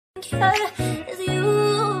Is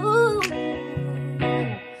you.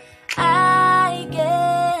 I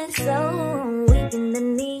get so weak in the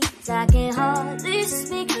knees, I can hardly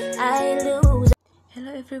speak, I lose.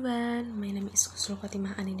 Hello everyone, my name is Khusnul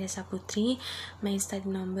Khotimah Anindya S. My study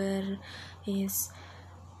number is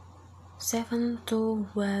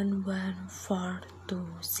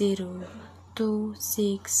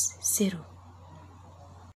 721142026.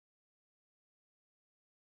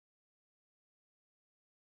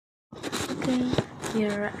 Okay,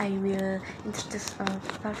 here I will introduce a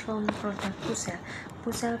perfume product PUCELLE.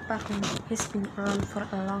 PUCELLE perfume has been around for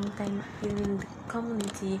a long time in the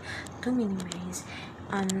community to minimize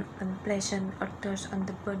unpleasant odors on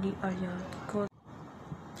the body or your clothes,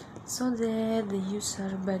 so that the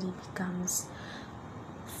user body becomes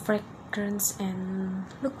fragrance and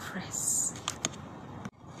look fresh.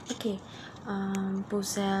 Okay,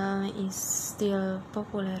 PUCELLE is still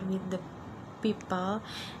popular with the people,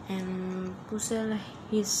 and PUCELLE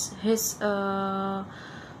has a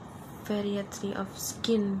variety of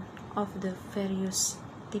skin of the various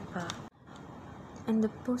type, and the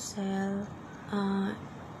PUCELLE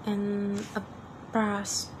and a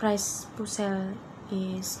price PUCELLE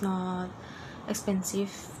is not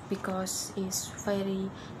expensive because it's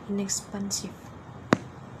very inexpensive.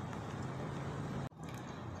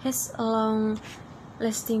 Has a long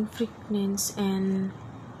lasting fragrance and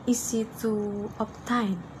easy to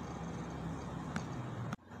obtain.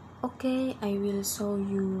 Okay, I will show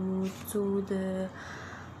you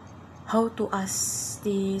how to use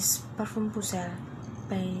this perfume PUCELLE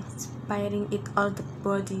by spraying it all the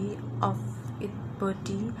body of its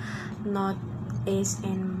body, not eyes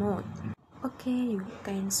and mouth. Okay, you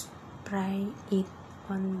can spray it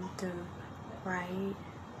on the right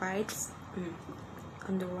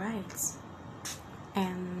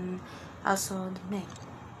and also the neck.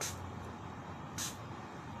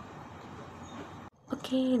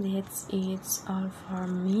 Okay, that's it all for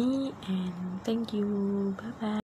me, and thank you. Bye bye.